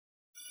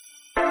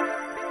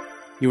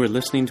You are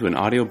listening to an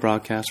audio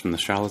broadcast from the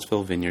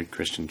Charlottesville Vineyard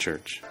Christian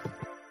Church.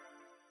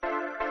 A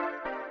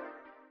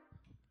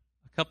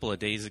couple of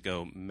days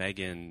ago,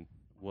 Megan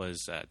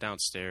was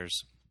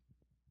downstairs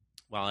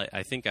while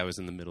I think I was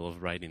in the middle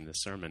of writing the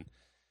sermon,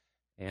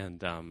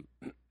 and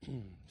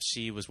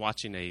she was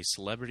watching a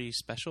celebrity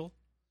special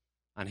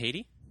on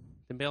Haiti.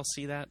 Did anybody else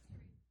see that?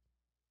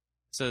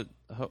 It's a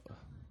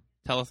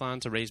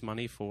telethon to raise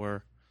money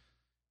for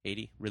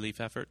Haiti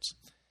relief efforts.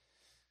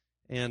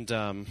 And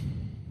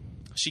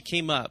she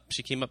came up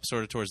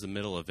sort of towards the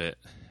middle of it,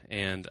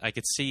 and I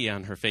could see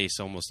on her face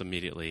almost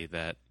immediately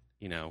that,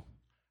 you know,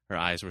 her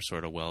eyes were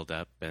sort of welled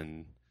up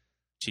and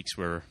cheeks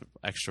were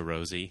extra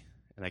rosy,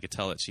 and I could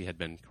tell that she had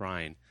been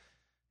crying.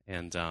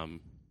 And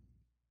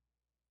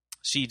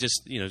she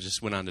just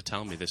went on to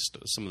tell me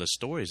some of the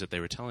stories that they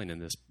were telling in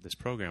this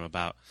program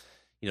about,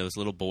 you know, this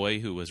little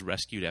boy who was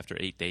rescued after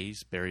 8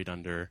 days, buried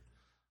under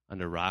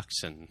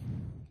rocks and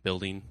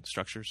building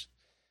structures.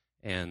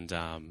 And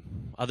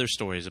other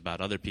stories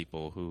about other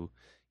people who,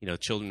 you know,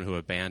 children who are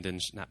abandoned,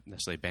 not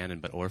necessarily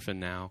abandoned, but orphaned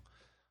now.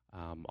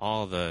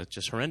 All the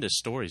just horrendous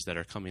stories that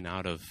are coming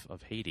out of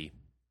Haiti.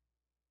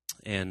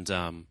 And,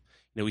 you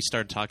know, we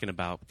started talking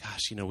about,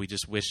 gosh, you know, we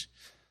just wish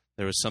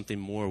there was something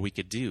more we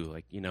could do.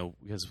 Like, you know,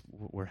 because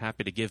we're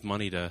happy to give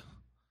money to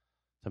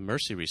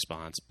Mercy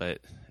Response, but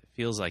it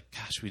feels like,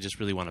 gosh, we just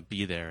really want to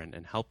be there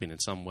and helping in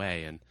some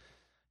way. And,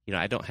 you know,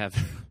 I don't have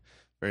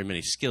very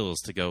many skills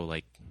to go,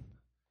 like,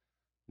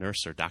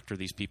 nurse or doctor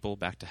these people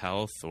back to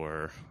health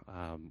or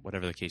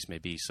whatever the case may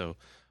be. So,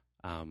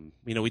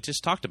 you know, we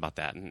just talked about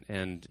that.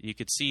 And you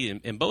could see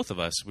in both of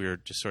us, we were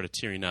just sort of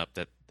tearing up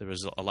that there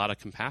was a lot of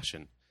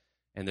compassion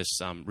and this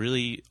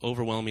really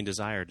overwhelming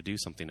desire to do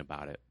something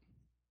about it.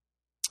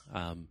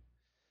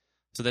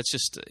 So that's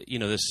just, you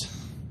know, this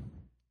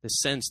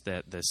sense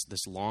that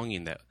this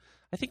longing that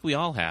I think we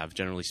all have,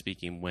 generally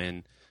speaking,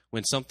 when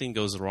something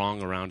goes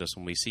wrong around us,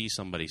 when we see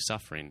somebody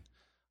suffering,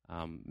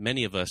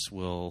 many of us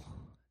will,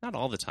 not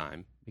all the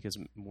time, because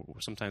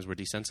sometimes we're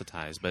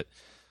desensitized, but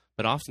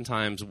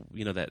oftentimes,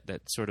 you know,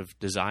 that sort of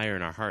desire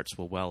in our hearts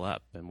will well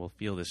up, and we'll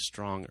feel this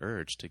strong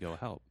urge to go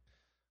help.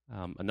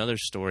 Another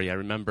story, I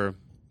remember,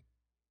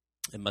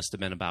 it must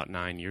have been about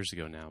 9 years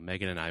ago now.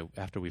 Megan and I,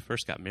 after we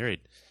first got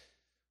married,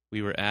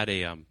 we were at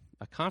a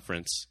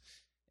conference,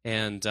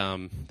 and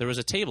there was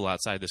a table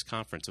outside this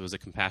conference. It was a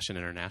Compassion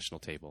International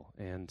table,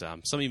 and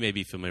some of you may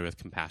be familiar with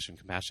Compassion.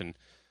 Compassion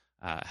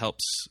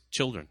helps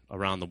children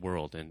around the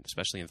world, and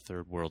especially in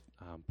third world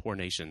poor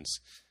nations,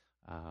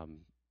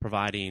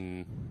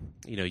 providing,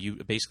 you know,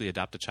 you basically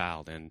adopt a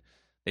child, and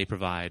they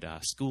provide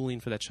schooling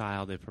for that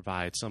child. They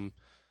provide some,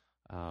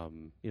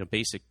 you know,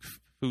 basic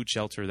food,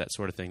 shelter, that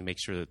sort of thing, make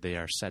sure that they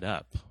are set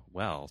up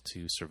well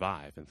to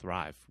survive and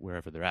thrive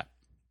wherever they're at.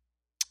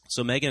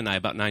 So Megan and I,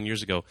 about 9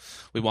 years ago,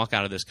 we walk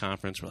out of this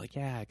conference. We're like,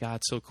 yeah,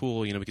 God's so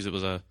cool, you know, because it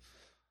was I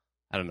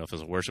don't know if it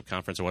was a worship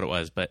conference or what it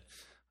was, but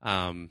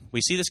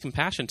we see this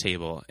compassion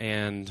table,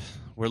 and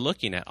we're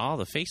looking at all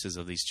the faces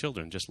of these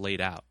children just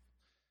laid out.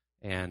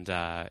 And,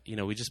 you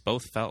know, we just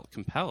both felt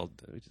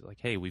compelled. Like,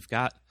 hey, we've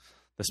got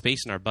the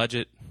space in our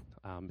budget.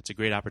 It's a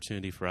great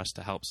opportunity for us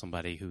to help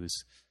somebody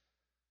who's,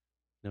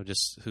 you know,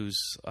 who's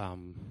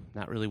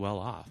not really well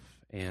off.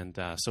 And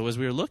so as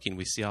we were looking,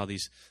 we see all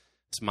these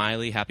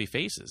smiley, happy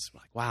faces.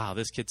 We're like, wow,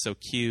 this kid's so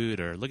cute,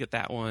 or look at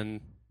that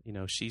one. You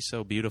know, she's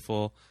so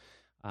beautiful.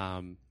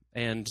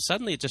 And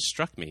suddenly it just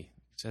struck me,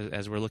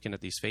 as we're looking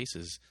at these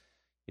faces,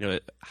 you know,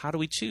 how do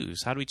we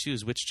choose? How do we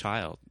choose which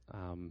child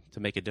to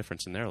make a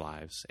difference in their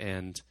lives?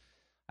 And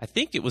I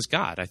think it was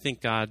God. I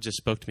think God just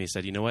spoke to me and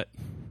said, you know what?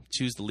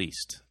 Choose the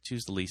least.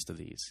 Choose the least of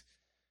these.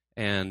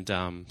 And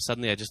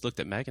suddenly I just looked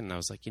at Megan and I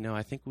was like, you know,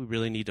 I think we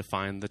really need to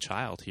find the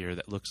child here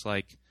that looks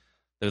like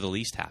they're the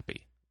least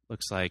happy.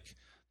 Looks like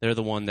they're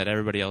the one that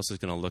everybody else is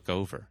going to look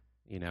over.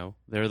 You know,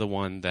 they're the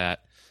one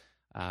that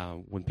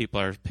when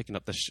people are picking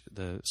up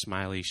the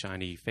smiley,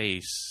 shiny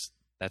face,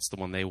 that's the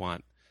one they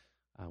want.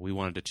 We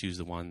wanted to choose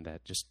the one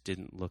that just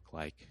didn't look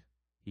like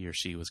he or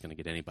she was going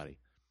to get anybody.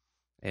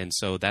 And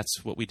so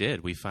that's what we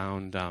did. We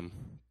found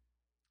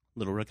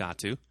little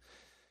Ragatu,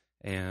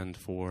 and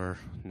for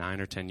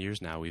 9 or 10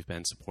 years now, we've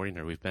been supporting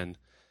her. We've been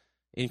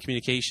in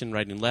communication,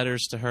 writing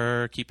letters to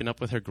her, keeping up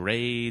with her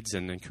grades,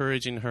 and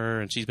encouraging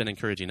her, and she's been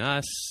encouraging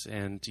us.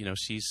 And, you know,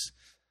 she's,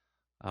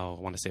 I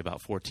want to say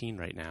about 14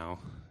 right now.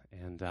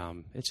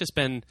 And it's just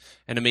been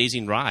an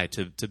amazing ride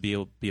to be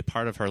a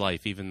part of her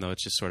life, even though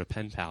it's just sort of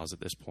pen pals at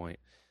this point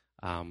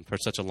for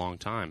such a long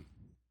time.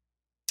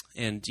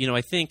 And, you know,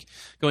 I think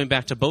going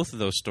back to both of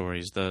those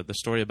stories, the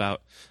story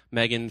about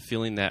Megan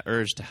feeling that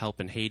urge to help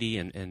in Haiti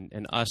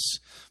and us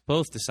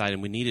both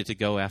deciding we needed to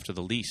go after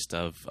the least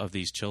of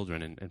these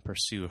children and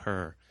pursue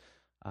her,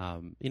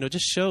 you know,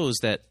 just shows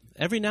that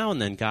every now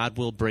and then God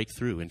will break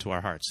through into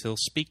our hearts. He'll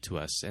speak to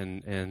us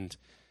and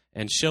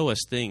show us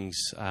things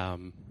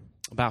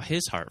about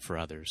his heart for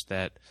others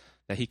that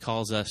he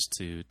calls us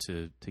to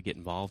get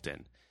involved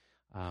in.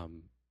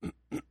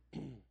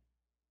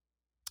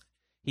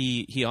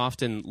 He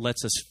often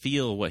lets us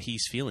feel what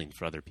he's feeling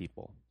for other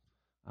people.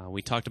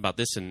 We talked about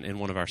this in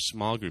one of our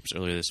small groups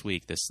earlier this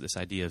week, this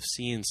idea of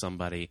seeing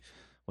somebody,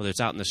 whether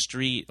it's out in the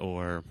street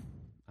or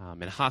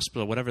in a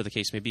hospital, whatever the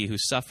case may be,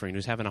 who's suffering,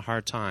 who's having a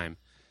hard time.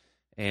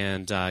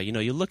 And,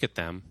 you look at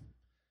them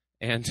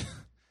and,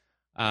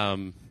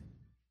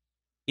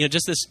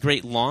 just this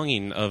great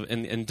longing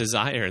and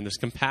desire and this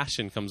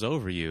compassion comes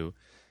over you.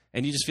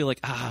 And you just feel like,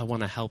 I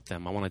want to help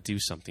them. I want to do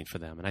something for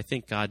them. And I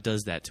think God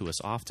does that to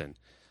us often.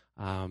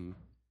 And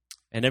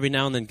every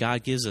now and then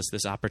God gives us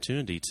this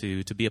opportunity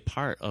to be a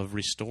part of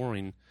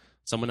restoring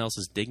someone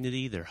else's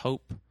dignity, their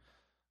hope,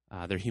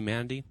 their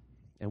humanity.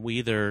 And we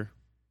either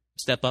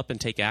step up and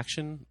take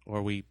action,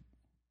 or we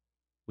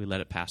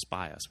let it pass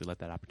by us. We let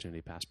that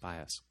opportunity pass by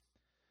us.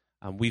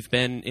 We've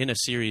been in a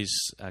series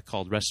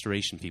called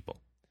Restoration People.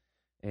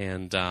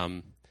 And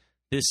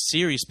this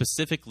series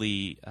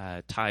specifically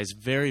ties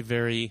very,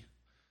 very,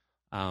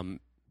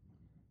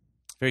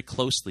 very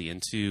closely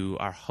into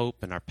our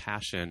hope and our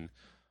passion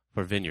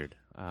for Vineyard.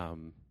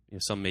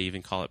 Some may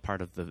even call it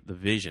part of the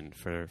vision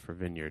for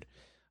Vineyard.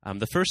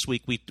 The first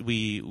week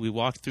we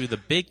walked through the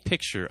big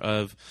picture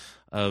of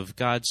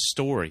God's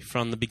story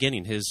from the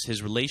beginning,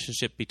 his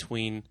relationship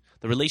between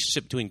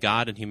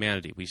God and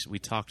humanity. We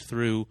talked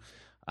through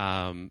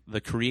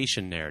the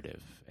creation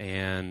narrative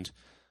and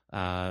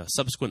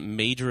subsequent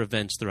major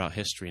events throughout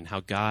history, and how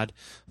God,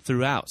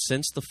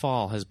 since the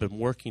fall, has been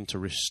working to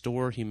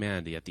restore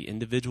humanity at the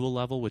individual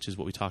level, which is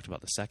what we talked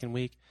about the second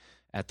week,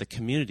 at the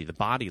community, the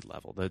body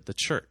level, the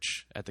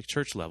church, at the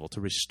church level,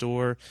 to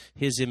restore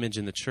his image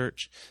in the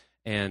church.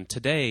 And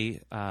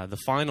today, the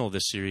final of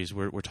this series,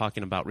 we're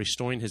talking about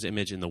restoring his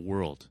image in the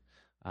world,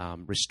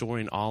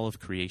 restoring all of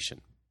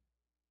creation.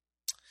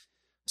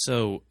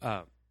 So,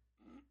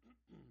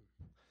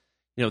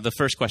 the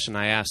first question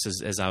I asked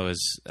as I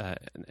was,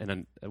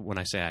 and when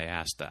I say I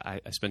asked,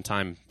 I spend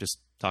time just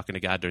talking to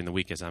God during the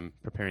week as I'm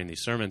preparing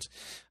these sermons.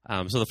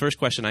 So the first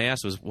question I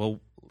asked was, well,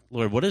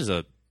 Lord, what does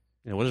a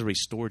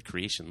restored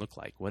creation look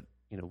like? What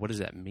does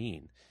that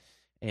mean?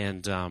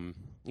 And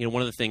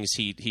one of the things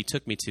he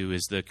took me to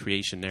is the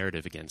creation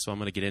narrative again. So I'm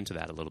going to get into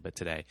that a little bit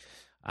today.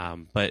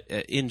 But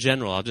in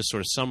general, I'll just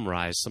sort of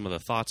summarize some of the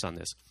thoughts on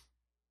this.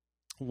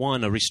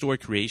 One, a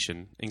restored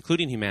creation,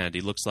 including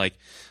humanity, looks like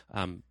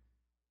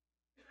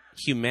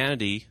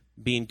humanity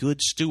being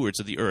good stewards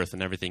of the earth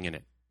and everything in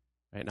it.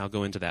 Right? And I'll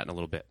go into that in a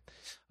little bit.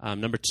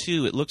 Number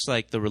two, it looks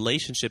like the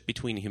relationship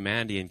between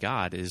humanity and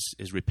God is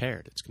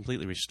repaired. It's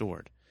completely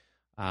restored.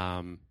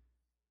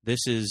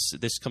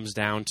 This comes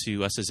down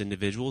to us as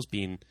individuals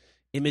being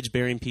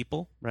image-bearing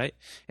people, right?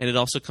 And it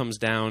also comes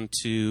down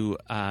to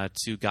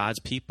God's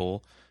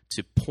people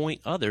to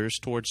point others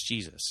towards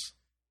Jesus,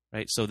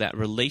 right? So that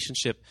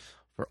relationship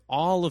for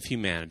all of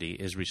humanity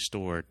is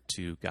restored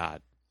to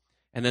God.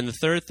 And then the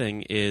third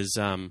thing is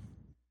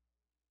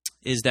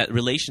that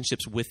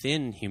relationships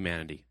within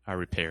humanity are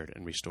repaired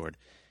and restored.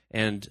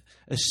 And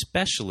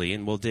especially,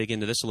 and we'll dig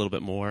into this a little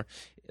bit more,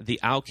 the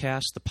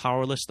outcast, the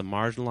powerless, the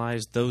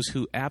marginalized, those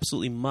who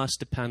absolutely must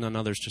depend on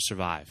others to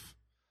survive.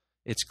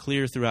 It's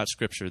clear throughout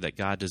Scripture that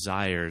God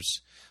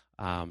desires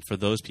for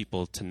those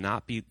people to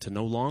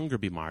no longer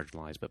be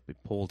marginalized, but be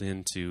pulled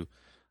into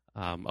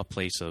a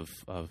place of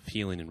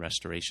healing and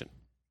restoration.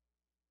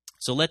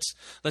 So let's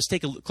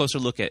take a closer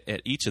look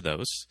at each of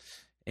those,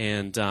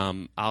 and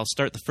I'll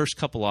start the first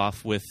couple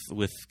off with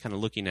kind of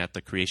looking at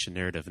the creation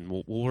narrative, and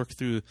we'll work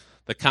through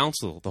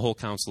the whole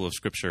counsel of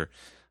Scripture.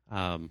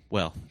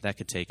 Well, that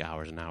could take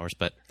hours and hours,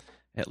 but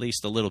at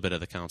least a little bit of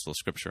the counsel of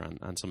Scripture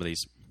on some of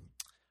these.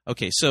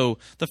 Okay, so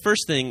the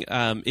first thing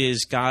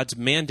is God's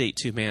mandate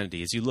to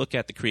humanity. As you look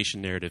at the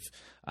creation narrative,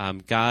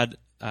 God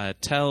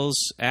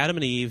tells Adam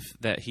and Eve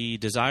that he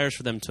desires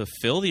for them to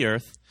fill the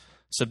earth,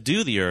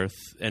 subdue the earth,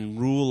 and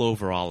rule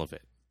over all of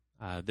it.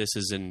 This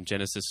is in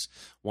Genesis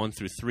 1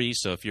 through 3,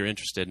 so if you're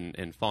interested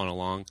in following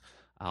along,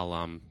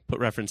 I'll put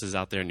references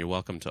out there, and you're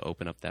welcome to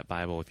open up that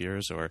Bible with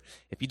yours, or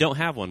if you don't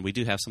have one, we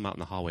do have some out in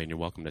the hallway, and you're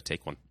welcome to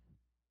take one.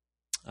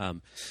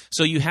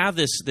 So you have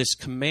this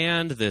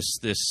command,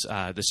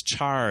 this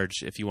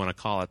charge, if you want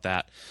to call it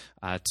that,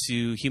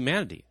 to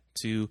humanity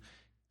to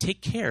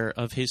take care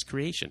of his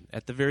creation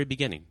at the very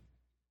beginning,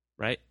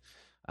 right?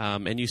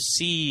 And you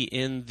see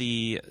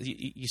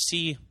you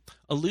see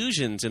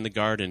allusions in the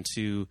garden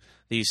to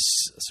these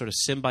sort of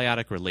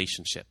symbiotic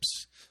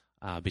relationships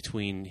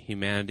between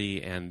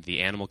humanity and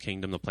the animal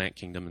kingdom, the plant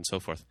kingdom, and so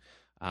forth.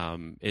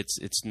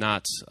 It's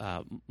not.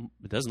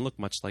 It doesn't look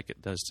much like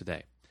it does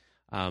today.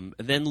 And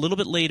then a little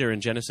bit later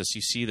in Genesis,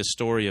 you see the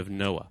story of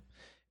Noah.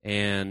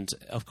 And,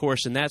 of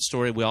course, in that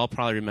story, we all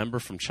probably remember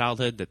from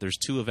childhood that there's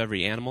 2 of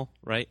every animal,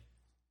 right?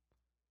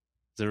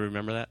 Does everyone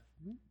remember that?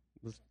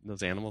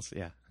 Those animals?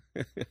 Yeah.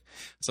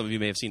 Some of you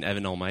may have seen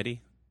Evan Almighty.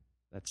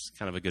 That's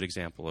kind of a good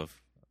example of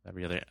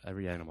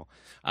every animal.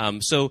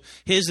 So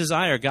his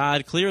desire,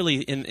 God clearly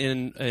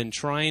in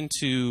trying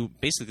to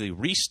basically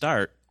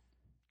restart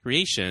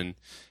creation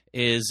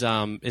is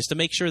to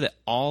make sure that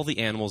all the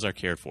animals are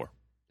cared for.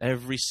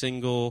 Every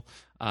single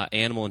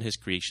animal in his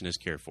creation is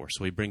cared for.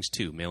 So he brings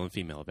 2, male and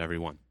female, of every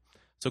one.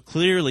 So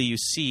clearly you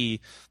see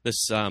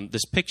this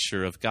this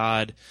picture of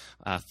God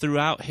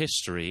throughout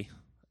history,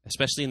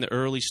 especially in the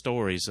early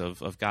stories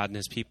of God and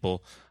his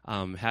people,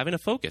 having a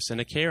focus and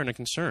a care and a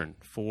concern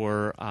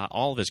for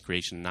all of his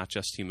creation, not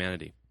just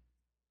humanity.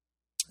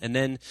 And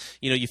then,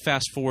 you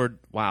fast forward,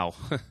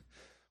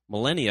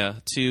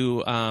 millennia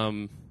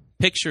to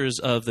pictures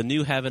of the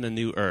new heaven and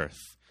new earth.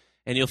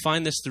 And you'll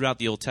find this throughout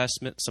the Old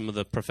Testament, some of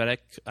the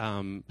prophetic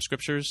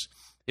scriptures.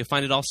 You'll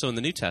find it also in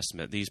the New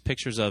Testament, these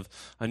pictures of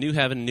a new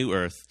heaven and new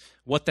earth,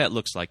 what that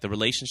looks like, the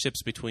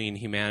relationships between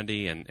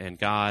humanity and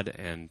God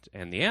and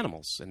the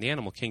animals and the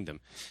animal kingdom.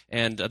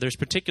 And there's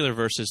particular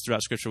verses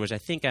throughout Scripture, which I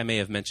think I may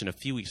have mentioned a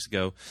few weeks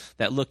ago,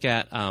 that look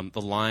at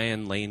the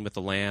lion laying with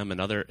the lamb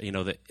and other,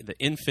 the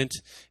infant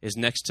is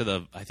next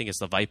to I think it's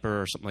the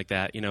viper or something like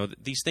that.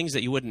 These things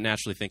that you wouldn't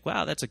naturally think,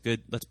 wow, that's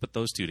let's put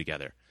those two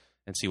together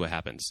and see what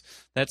happens.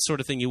 That sort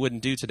of thing you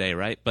wouldn't do today,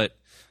 right? But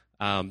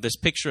this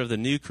picture of the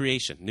new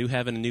creation, new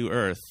heaven and new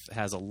earth,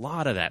 has a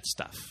lot of that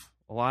stuff.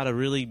 A lot of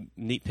really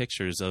neat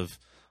pictures of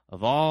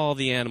all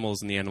the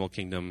animals in the animal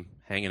kingdom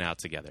hanging out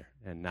together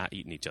and not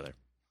eating each other.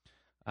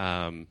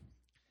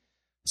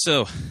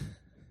 So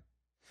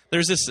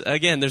there's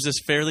this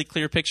fairly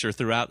clear picture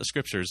throughout the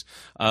scriptures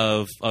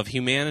of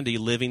humanity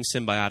living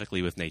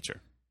symbiotically with nature.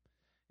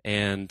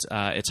 And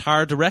it's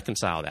hard to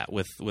reconcile that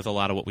with a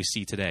lot of what we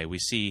see today. We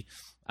see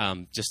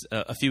just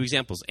a few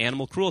examples.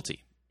 Animal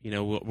cruelty.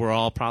 We're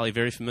all probably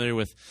very familiar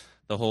with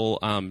the whole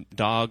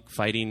dog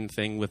fighting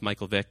thing with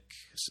Michael Vick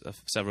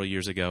several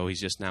years ago.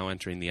 He's just now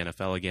entering the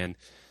NFL again.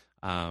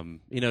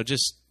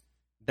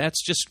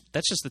 That's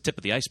just the tip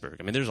of the iceberg.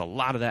 I mean, there's a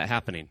lot of that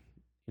happening,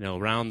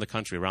 around the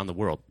country, around the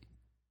world.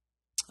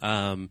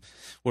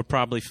 We're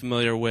probably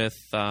familiar with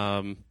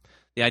the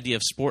idea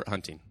of sport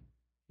hunting.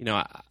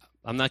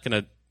 I'm not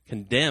going to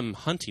condemn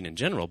hunting in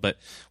general, but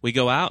we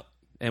go out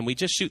and we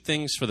just shoot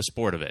things for the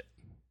sport of it.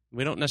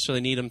 We don't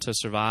necessarily need them to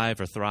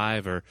survive or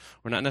thrive, or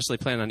we're not necessarily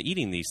planning on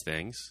eating these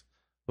things,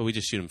 but we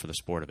just shoot them for the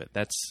sport of it.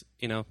 That's,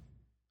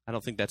 I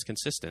don't think that's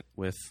consistent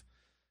with,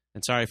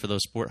 and sorry for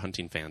those sport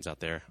hunting fans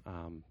out there,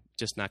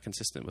 just not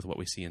consistent with what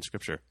we see in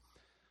Scripture.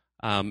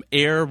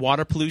 Air,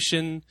 water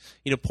pollution,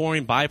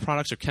 pouring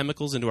byproducts or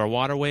chemicals into our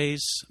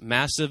waterways,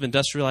 massive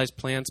industrialized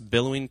plants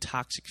billowing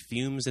toxic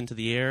fumes into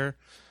the air.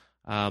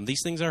 These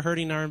things are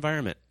hurting our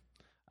environment.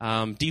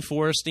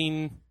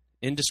 Deforesting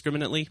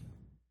indiscriminately.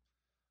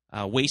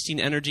 Wasting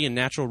energy and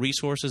natural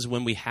resources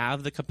when we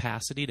have the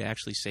capacity to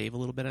actually save a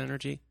little bit of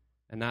energy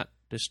and not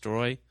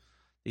destroy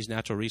these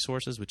natural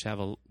resources, which have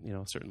a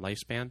certain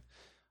lifespan.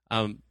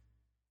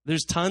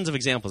 There's tons of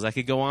examples. I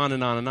could go on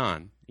and on and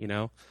on.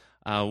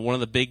 One of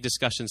the big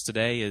discussions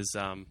today is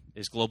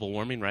global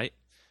warming, right?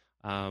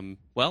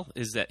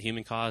 Is that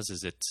human cause?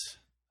 Is it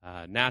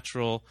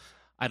natural?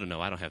 I don't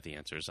know. I don't have the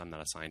answers. I'm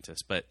not a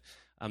scientist, but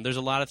there's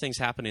a lot of things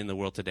happening in the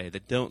world today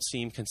that don't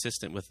seem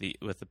consistent with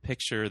the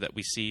picture that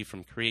we see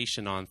from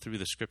creation on through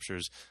the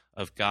scriptures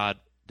of God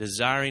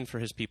desiring for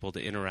his people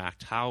to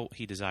interact, how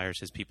he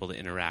desires his people to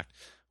interact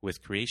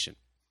with creation.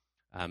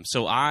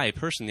 So I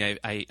personally,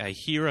 I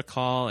hear a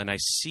call and I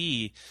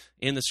see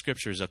in the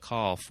scriptures a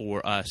call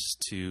for us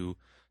to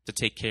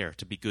take care,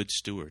 to be good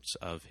stewards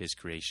of his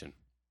creation.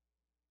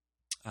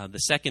 The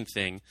second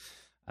thing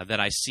that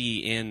I see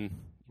in,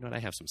 I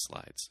have some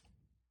slides.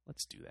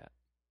 Let's do that.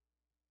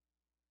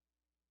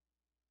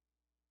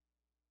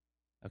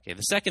 Okay,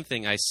 the second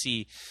thing I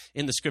see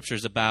in the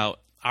scriptures about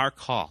our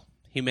call,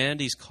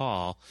 humanity's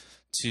call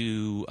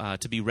to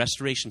be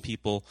restoration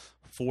people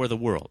for the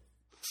world,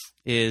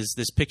 is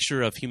this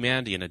picture of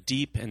humanity in a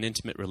deep and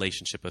intimate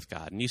relationship with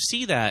God. And you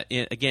see that,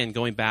 again,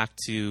 going back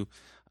to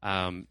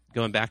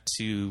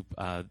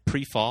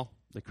pre-fall,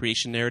 the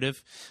creation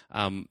narrative.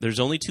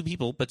 There's only two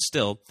people, but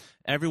still,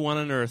 everyone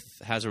on earth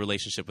has a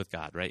relationship with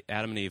God, right?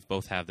 Adam and Eve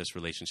both have this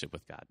relationship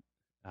with God.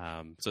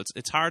 So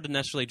it's hard to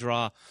necessarily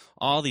draw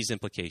all these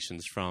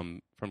implications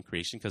from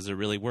creation because there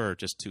really were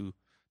just two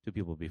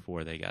people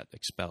before they got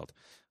expelled.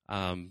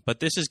 But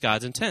this is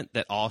God's intent,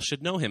 that all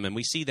should know him, and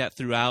we see that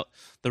throughout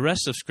the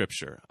rest of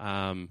Scripture.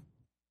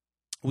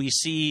 We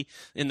see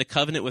in the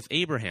covenant with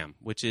Abraham,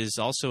 which is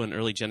also in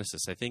early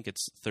Genesis, I think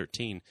it's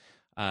 13,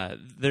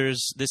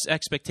 there's this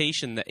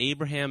expectation that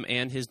Abraham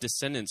and his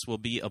descendants will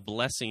be a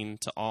blessing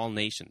to all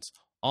nations,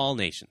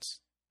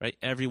 right?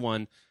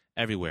 Everyone,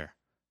 everywhere.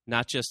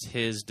 Not just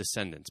his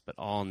descendants, but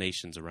all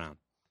nations around.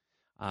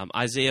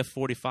 Isaiah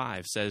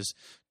 45 says,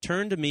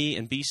 "Turn to me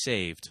and be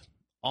saved,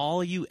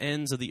 all you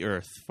ends of the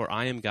earth, for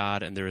I am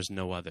God and there is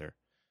no other.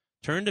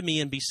 Turn to me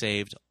and be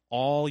saved,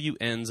 all you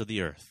ends of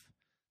the earth."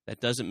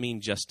 That doesn't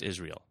mean just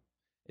Israel.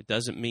 It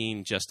doesn't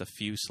mean just a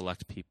few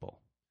select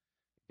people.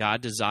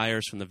 God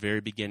desires from the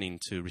very beginning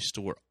to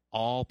restore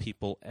all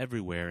people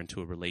everywhere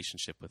into a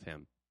relationship with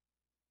him.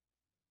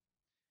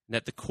 And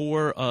at the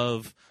core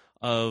of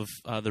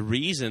the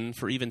reason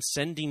for even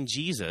sending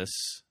Jesus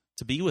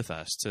to be with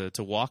us, to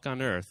walk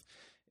on earth,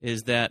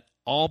 is that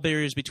all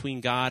barriers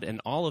between God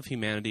and all of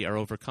humanity are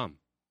overcome.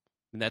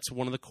 And that's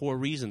one of the core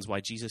reasons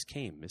why Jesus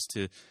came, is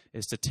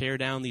to tear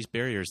down these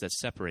barriers that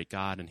separate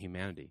God and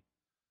humanity,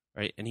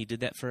 right? And he did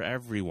that for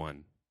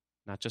everyone,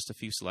 not just a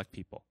few select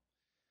people.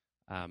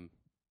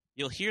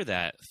 You'll hear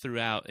that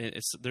throughout.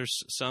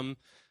 There's some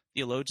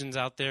theologians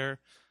out there,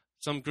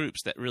 some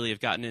groups that really have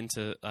gotten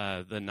into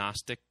the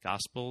Gnostic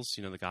Gospels,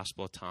 the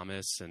Gospel of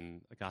Thomas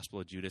and the Gospel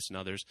of Judas and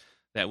others,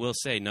 that will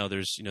say, no,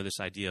 there's this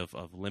idea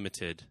of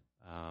limited,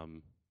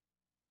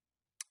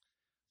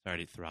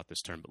 sorry to throw out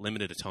this term, but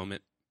limited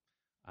atonement,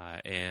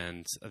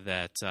 and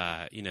that,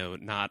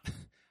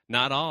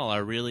 not all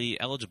are really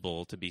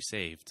eligible to be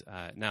saved.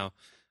 Now,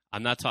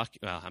 I'm not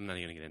even going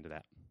to get into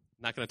that.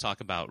 I'm not going to talk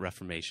about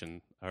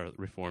Reformation or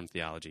Reformed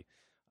theology.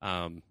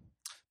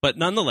 But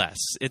nonetheless,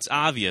 it's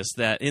obvious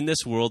that in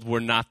this world,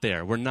 we're not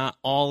there. We're not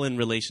all in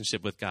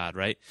relationship with God,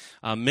 right?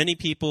 Many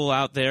people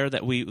out there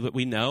that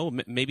we know,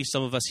 maybe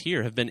some of us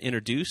here, have been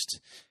introduced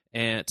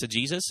to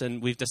Jesus,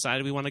 and we've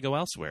decided we want to go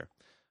elsewhere.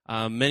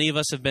 Many of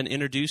us have been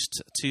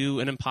introduced to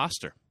an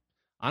imposter.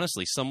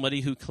 Honestly,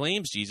 somebody who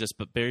claims Jesus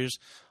but bears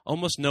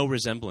almost no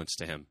resemblance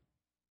to him.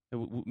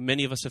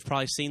 Many of us have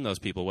probably seen those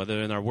people,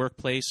 whether in our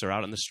workplace or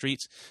out on the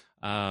streets.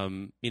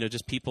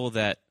 Just people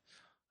that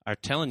are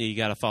telling you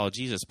got to follow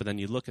Jesus, but then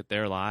you look at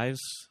their lives,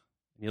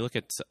 and you look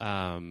at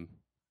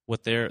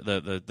what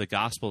the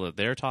gospel that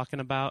they're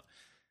talking about,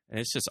 and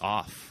it's just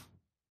off.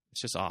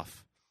 It's just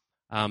off.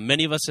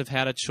 Many of us have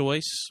had a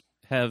choice,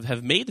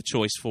 have made the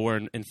choice for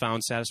and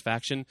found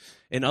satisfaction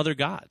in other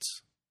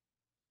gods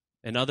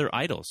and other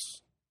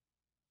idols.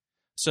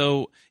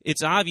 So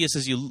it's obvious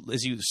as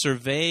you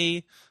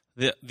survey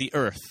the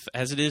earth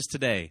as it is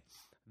today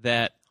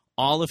that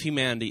all of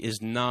humanity is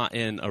not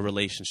in a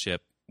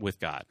relationship with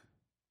God,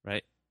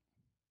 right?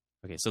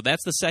 Okay, so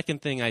that's the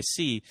second thing I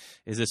see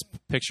is this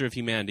picture of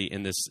humanity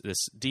in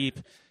this deep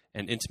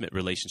and intimate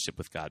relationship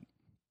with God.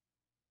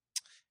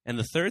 And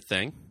the third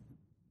thing,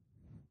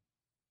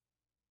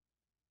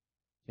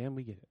 can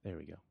we get it? There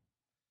we go.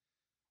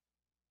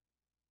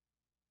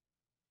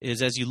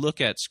 Is as you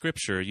look at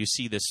Scripture, you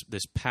see this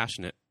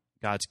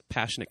God's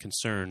passionate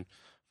concern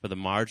for the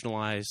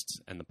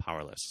marginalized and the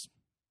powerless.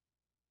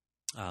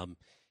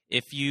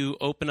 If you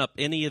open up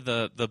any of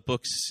the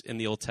books in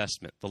the Old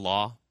Testament, the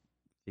Law,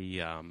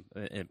 some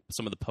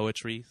of the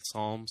poetry,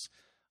 Psalms,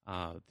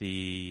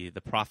 the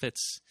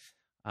prophets,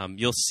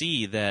 you'll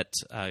see that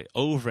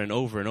over and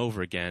over and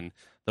over again,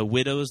 the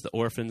widows, the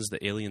orphans,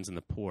 the aliens, and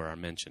the poor are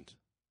mentioned.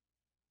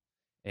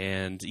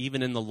 And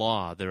even in the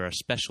law, there are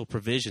special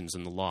provisions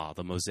in the law,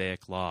 the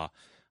Mosaic law,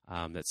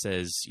 that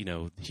says,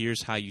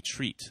 here's how you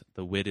treat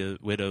the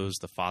widows,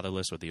 the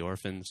fatherless, or the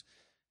orphans,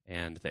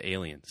 and the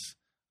aliens.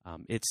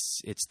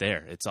 It's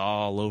there. It's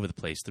all over the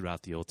place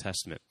throughout the Old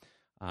Testament.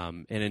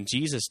 And in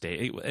Jesus'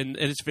 day, and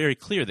it's very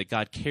clear that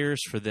God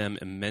cares for them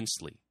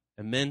immensely.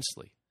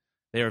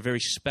 They are very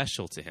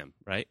special to him,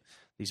 right?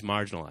 These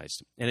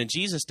marginalized. And in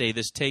Jesus' day,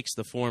 this takes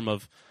the form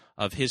of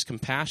his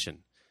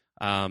compassion.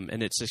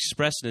 And it's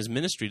expressed in his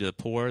ministry to the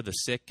poor, the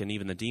sick, and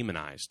even the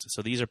demonized.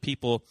 So these are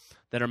people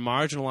that are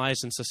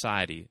marginalized in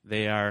society.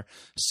 They are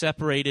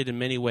separated in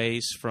many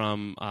ways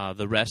from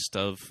the rest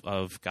of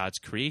God's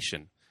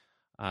creation.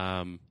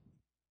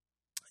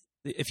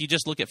 If you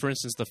just look at, for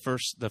instance, the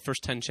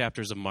first 10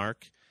 chapters of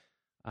Mark,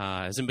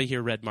 has anybody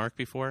here read Mark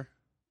before?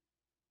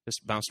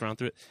 Just bounced around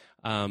through it.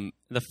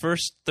 The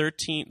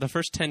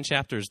first 10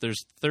 chapters,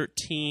 there's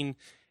 13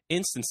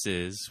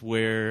 instances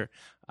where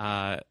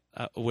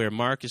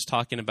Mark is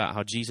talking about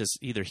how Jesus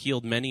either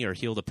healed many or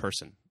healed a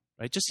person,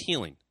 right? Just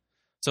healing.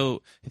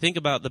 So think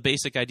about the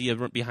basic idea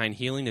behind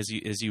healing as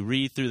you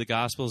read through the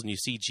Gospels and you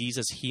see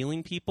Jesus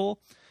healing people.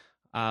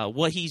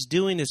 What he's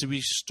doing is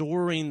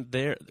restoring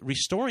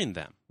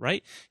them,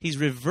 right? He's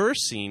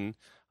reversing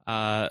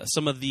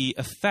some of the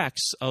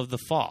effects of the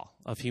fall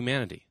of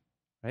humanity,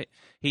 right?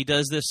 He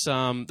does this.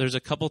 There's a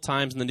couple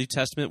times in the New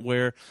Testament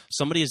where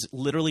somebody is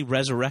literally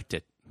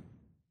resurrected.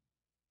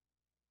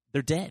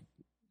 They're dead,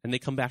 and they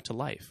come back to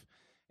life.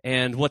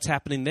 And what's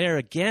happening there,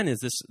 again, is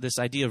this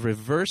idea of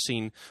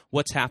reversing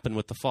what's happened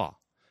with the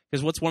fall.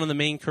 Because what's one of the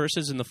main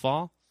curses in the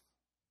fall?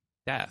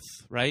 Death,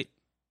 right?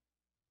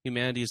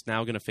 Humanity is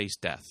now going to face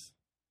death.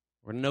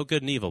 We're no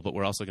good and evil, but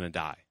we're also going to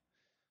die.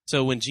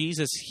 So when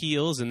Jesus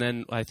heals, and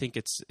then I think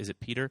is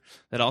it Peter,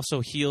 that also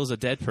heals a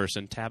dead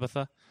person,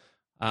 Tabitha,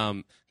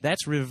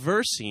 that's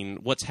reversing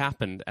what's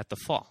happened at the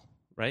fall,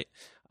 right?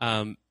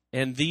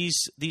 And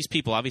these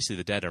people, obviously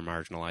the dead are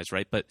marginalized,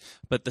 right? But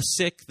the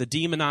sick, the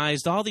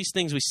demonized, all these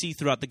things we see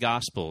throughout the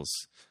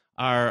Gospels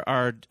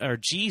are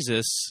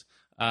Jesus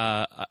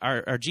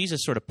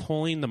sort of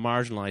pulling the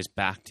marginalized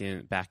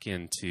back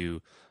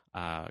into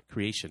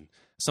creation.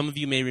 Some of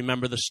you may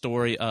remember the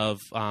story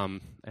of, I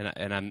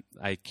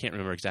can't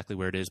remember exactly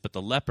where it is, but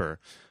the leper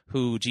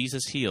who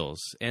Jesus heals.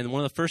 And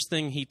one of the first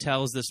things he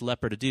tells this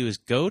leper to do is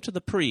go to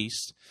the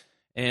priest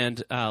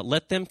and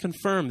let them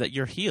confirm that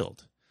you're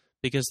healed.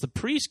 Because the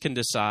priest can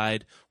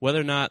decide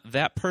whether or not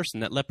that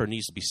person, that leper,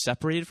 needs to be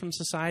separated from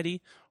society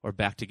or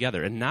back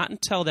together. And not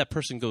until that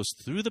person goes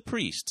through the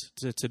priest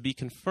to be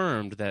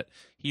confirmed that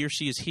he or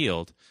she is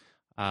healed,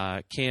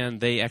 can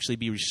they actually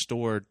be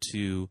restored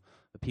to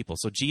the people.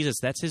 So Jesus,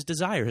 that's his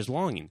desire, his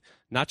longing,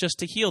 not just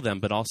to heal them,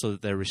 but also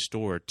that they're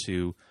restored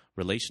to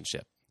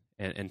relationship.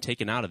 and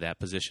taken out of that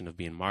position of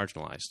being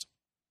marginalized.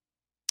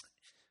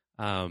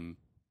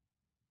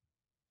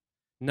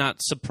 Not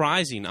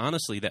surprising,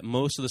 honestly, that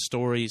most of the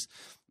stories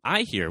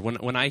I hear,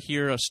 when I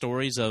hear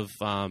stories of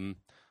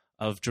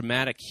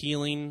dramatic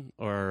healing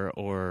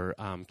or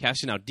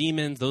casting out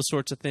demons, those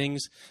sorts of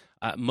things,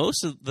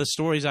 most of the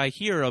stories I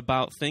hear are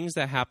about things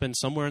that happened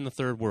somewhere in the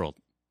third world.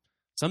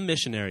 Some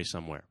missionary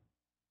somewhere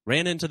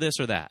ran into this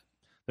or that.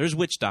 There's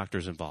witch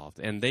doctors involved,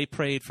 and they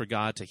prayed for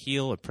God to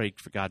heal or prayed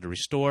for God to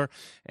restore,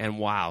 and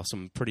wow,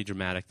 some pretty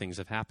dramatic things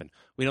have happened.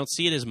 We don't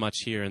see it as much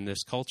here in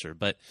this culture,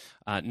 but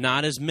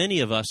not as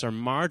many of us are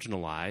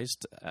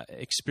marginalized,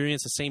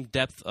 experience the same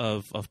depth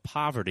of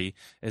poverty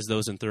as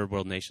those in third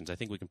world nations. I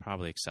think we can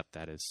probably accept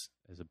that as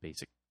a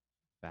basic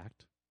fact.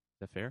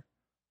 Is that fair?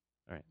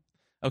 All right.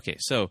 Okay,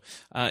 so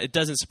it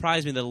doesn't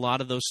surprise me that a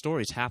lot of those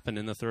stories happen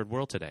in the third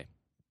world today.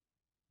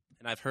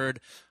 And I've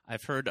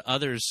heard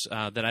others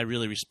that I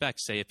really respect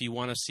say, if you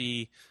want to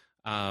see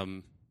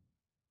God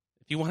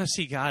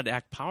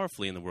act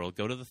powerfully in the world,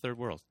 go to the third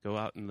world, go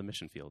out in the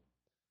mission field.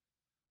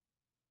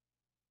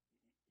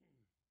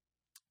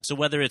 So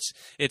whether it's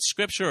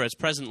Scripture or it's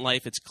present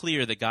life, it's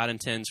clear that God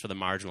intends for the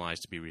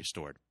marginalized to be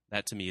restored.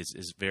 That to me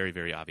is very,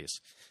 very obvious.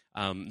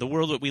 The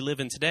world that we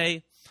live in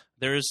today,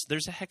 there's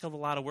a heck of a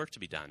lot of work to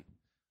be done.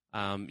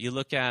 You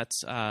look at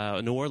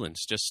New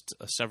Orleans just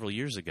several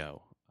years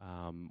ago.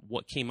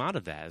 What came out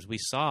of that is we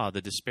saw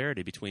the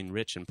disparity between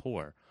rich and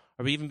poor,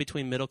 or even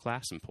between middle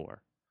class and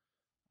poor.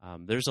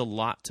 There's a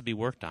lot to be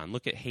worked on.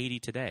 Look at Haiti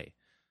today.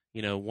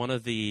 You know, one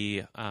of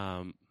the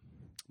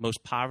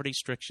most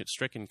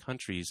poverty-stricken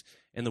countries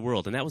in the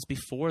world, and that was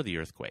before the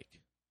earthquake,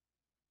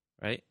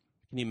 right?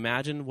 Can you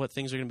imagine what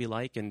things are going to be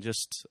like in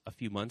just a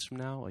few months from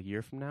now, a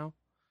year from now?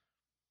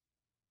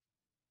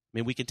 I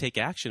mean, we can take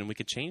action and we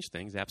could change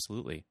things,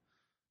 absolutely.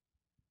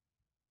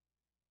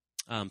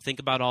 Think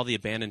about all the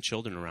abandoned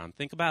children around.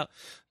 Think about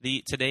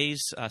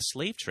today's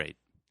slave trade.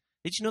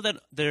 Did you know that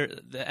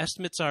the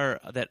estimates are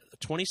that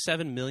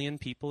 27 million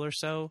people or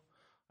so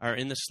are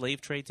in the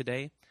slave trade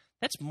today?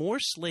 That's more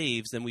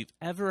slaves than we've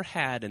ever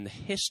had in the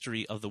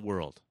history of the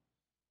world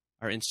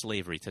are in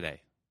slavery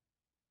today.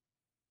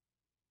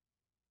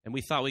 And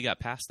we thought we got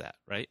past that,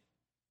 right?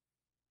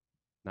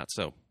 Not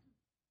so.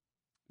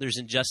 There's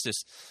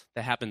injustice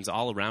that happens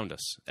all around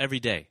us every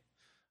day.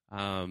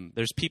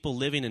 There's people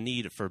living in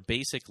need for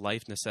basic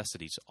life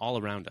necessities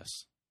all around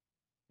us.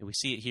 And we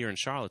see it here in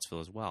Charlottesville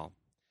as well.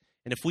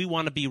 And if we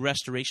want to be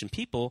restoration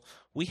people,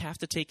 we have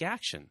to take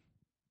action.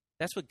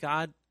 That's what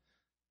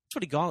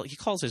he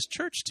calls his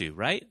church to,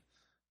 right?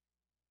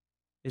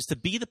 Is to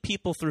be the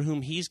people through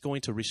whom he's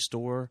going to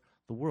restore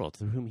the world,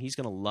 through whom he's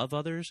going to love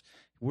others.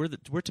 We're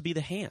to be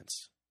the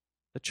hands.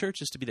 The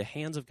church is to be the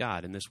hands of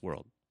God in this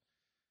world.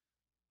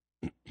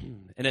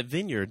 And at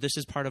Vineyard, this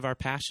is part of our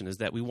passion, is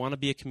that we want to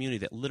be a community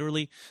that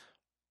literally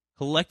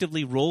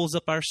collectively rolls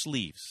up our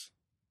sleeves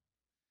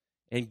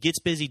and gets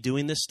busy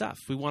doing this stuff.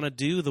 We want to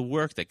do the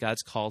work that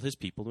God's called his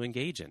people to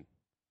engage in.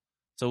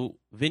 So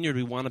Vineyard,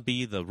 we want to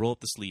be the roll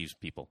up the sleeves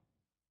people,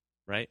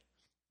 right?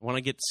 I want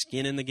to get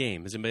skin in the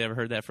game. Has anybody ever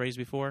heard that phrase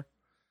before?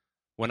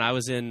 When I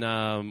was in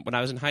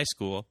high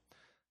school,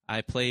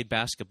 I played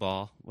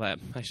basketball. Well,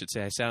 I should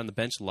say I sat on the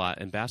bench a lot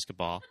in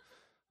basketball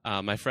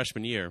my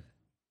freshman year.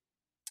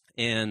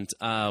 And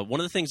one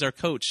of the things our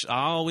coach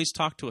always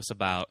talked to us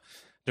about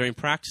during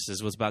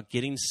practices was about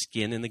getting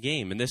skin in the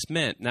game. And this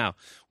meant, now,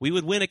 we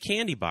would win a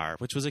candy bar,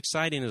 which was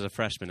exciting as a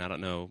freshman. I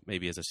don't know,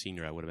 maybe as a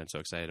senior I would have been so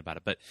excited about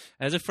it. But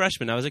as a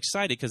freshman, I was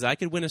excited because I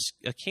could win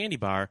a candy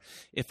bar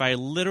if I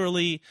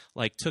literally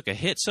took a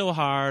hit so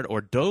hard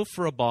or dove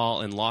for a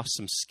ball and lost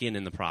some skin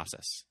in the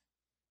process.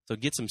 So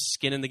get some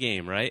skin in the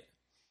game, right?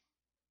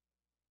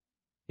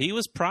 He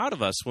was proud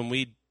of us when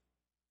we,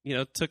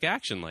 took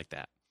action like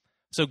that.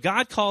 So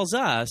God calls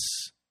us,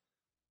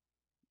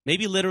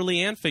 maybe literally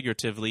and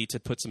figuratively, to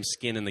put some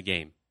skin in the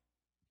game.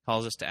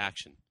 Calls us to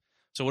action.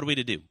 So what are we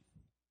to do?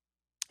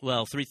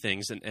 Well, three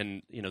things,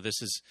 and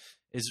this is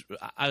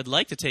I would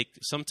like to take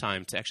some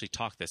time to actually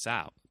talk this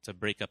out, to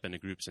break up into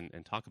groups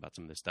and talk about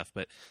some of this stuff.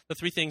 But the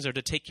three things are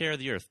to take care of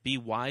the earth, be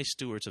wise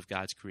stewards of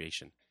God's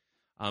creation,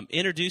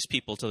 introduce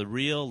people to the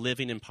real,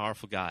 living, and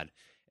powerful God,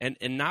 and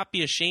not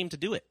be ashamed to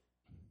do it.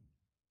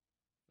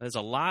 There's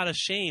a lot of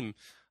shame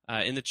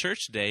in the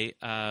church today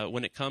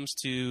when it comes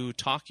to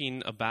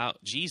talking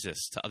about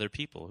Jesus to other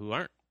people who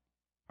aren't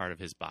part of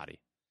his body.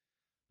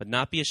 But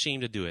not be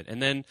ashamed to do it.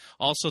 And then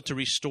also to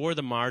restore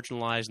the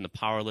marginalized and the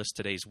powerless,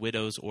 today's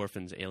widows,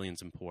 orphans,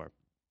 aliens, and poor.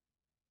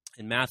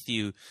 In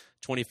Matthew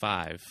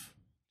 25,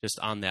 just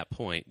on that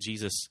point,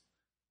 Jesus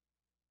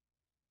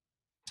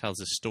tells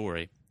this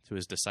story to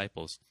his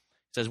disciples.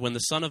 It says, "When the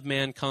Son of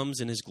Man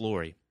comes in his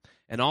glory,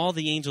 and all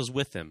the angels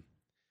with him,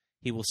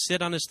 he will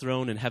sit on his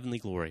throne in heavenly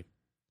glory.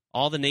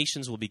 All the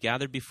nations will be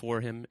gathered before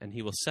him, and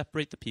he will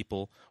separate the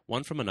people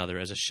one from another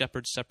as a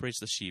shepherd separates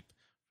the sheep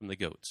from the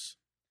goats.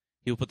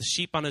 He will put the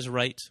sheep on his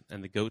right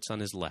and the goats on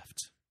his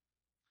left.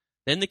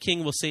 Then the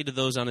king will say to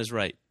those on his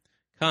right,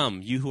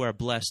 'Come, you who are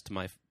blessed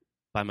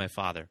by my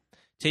Father.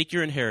 Take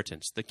your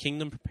inheritance, the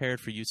kingdom prepared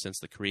for you since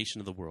the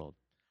creation of the world.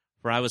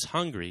 For I was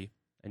hungry,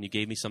 and you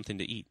gave me something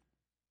to eat.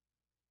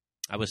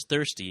 I was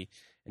thirsty,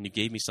 and you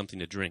gave me something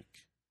to drink.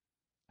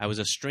 I was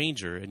a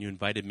stranger, and you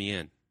invited me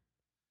in.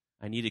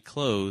 I needed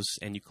clothes,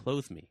 and you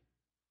clothed me.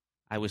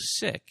 I was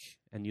sick,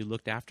 and you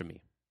looked after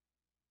me.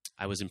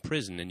 I was in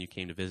prison, and you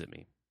came to visit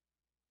me.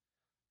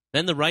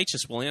 Then the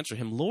righteous will answer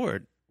him,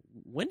 Lord,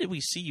 when did we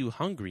see you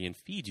hungry and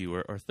feed you,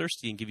 or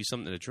thirsty and give you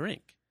something to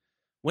drink?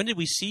 When did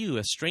we see you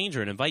a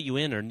stranger and invite you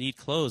in, or need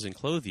clothes and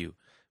clothe you?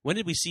 When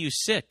did we see you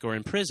sick or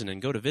in prison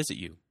and go to visit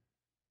you?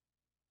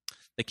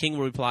 The king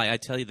will reply, I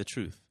tell you the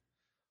truth.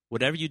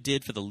 Whatever you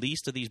did for the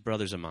least of these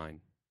brothers of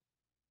mine,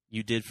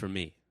 you did for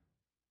me.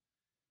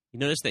 You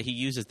notice that he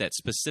uses that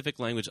specific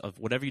language of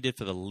whatever you did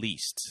for the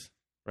least,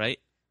 right?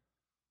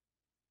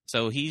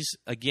 So he's,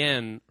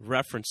 again,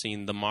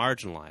 referencing the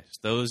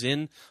marginalized, those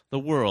in the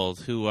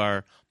world who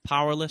are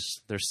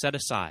powerless, they're set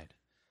aside.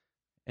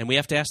 And we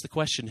have to ask the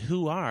question,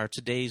 who are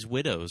today's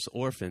widows,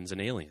 orphans,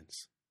 and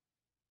aliens?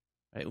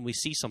 Right? When we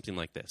see something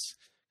like this,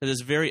 because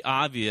it's very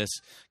obvious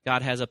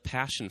God has a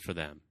passion for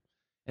them.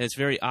 And it's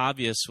very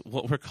obvious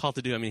what we're called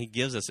to do. I mean, he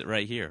gives us it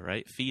right here,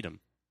 right? Feed them,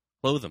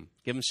 clothe them,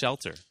 give them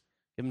shelter,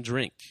 give them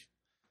drink,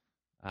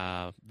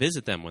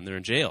 visit them when they're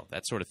in jail,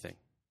 that sort of thing.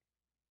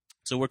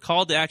 So we're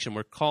called to action.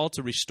 We're called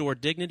to restore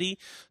dignity,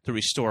 to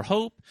restore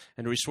hope,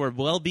 and to restore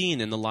well-being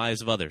in the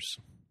lives of others.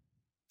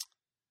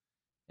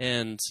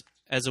 And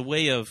as a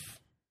way of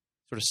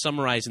sort of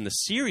summarizing the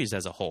series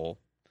as a whole,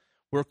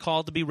 we're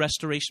called to be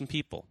restoration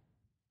people.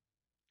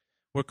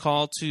 We're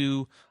called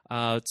to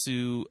be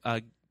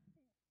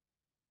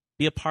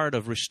a part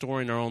of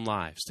restoring our own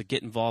lives, to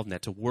get involved in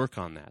that, to work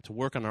on that, to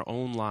work on our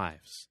own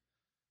lives,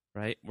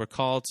 right? We're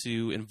called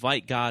to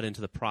invite God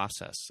into the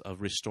process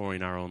of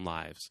restoring our own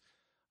lives.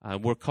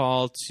 We're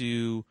called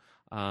to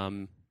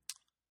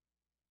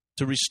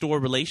restore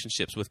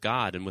relationships with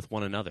God and with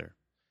one another,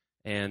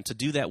 and to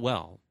do that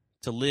well,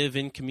 to live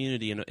in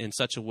community in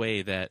such a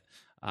way that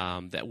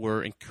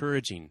we're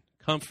encouraging,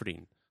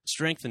 comforting,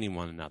 strengthening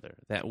one another,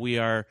 that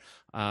we're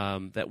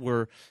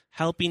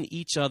helping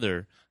each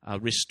other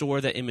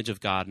restore that image of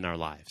God in our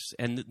lives,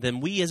 and then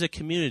we as a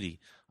community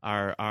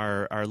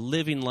are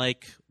living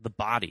like the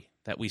body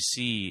that we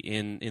see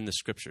in the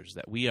Scriptures,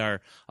 that we are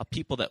a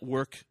people that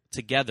work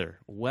together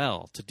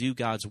well to do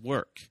God's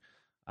work.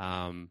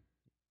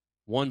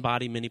 One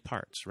body, many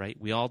parts, right?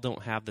 We all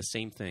don't have the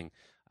same thing.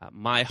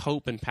 My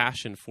hope and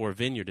passion for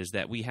Vineyard is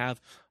that we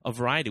have a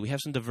variety, we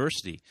have some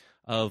diversity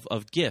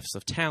of gifts,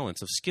 of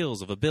talents, of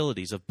skills, of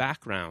abilities, of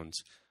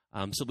backgrounds,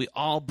 so we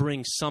all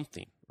bring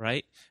something,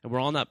 right? And we're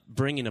all not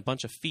bringing a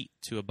bunch of feet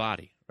to a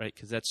body, right?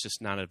 Because that's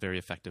just not a very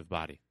effective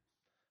body.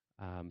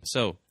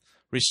 So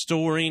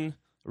restoring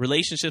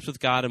relationships with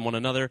God and one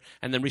another,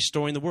 and then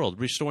restoring the world,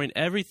 restoring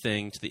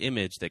everything to the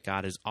image that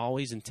God has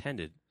always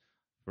intended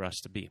for us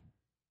to be.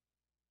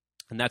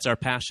 And that's our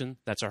passion,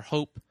 that's our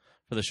hope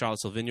for the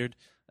Charlottesville Vineyard,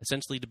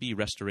 essentially to be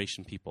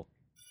restoration people.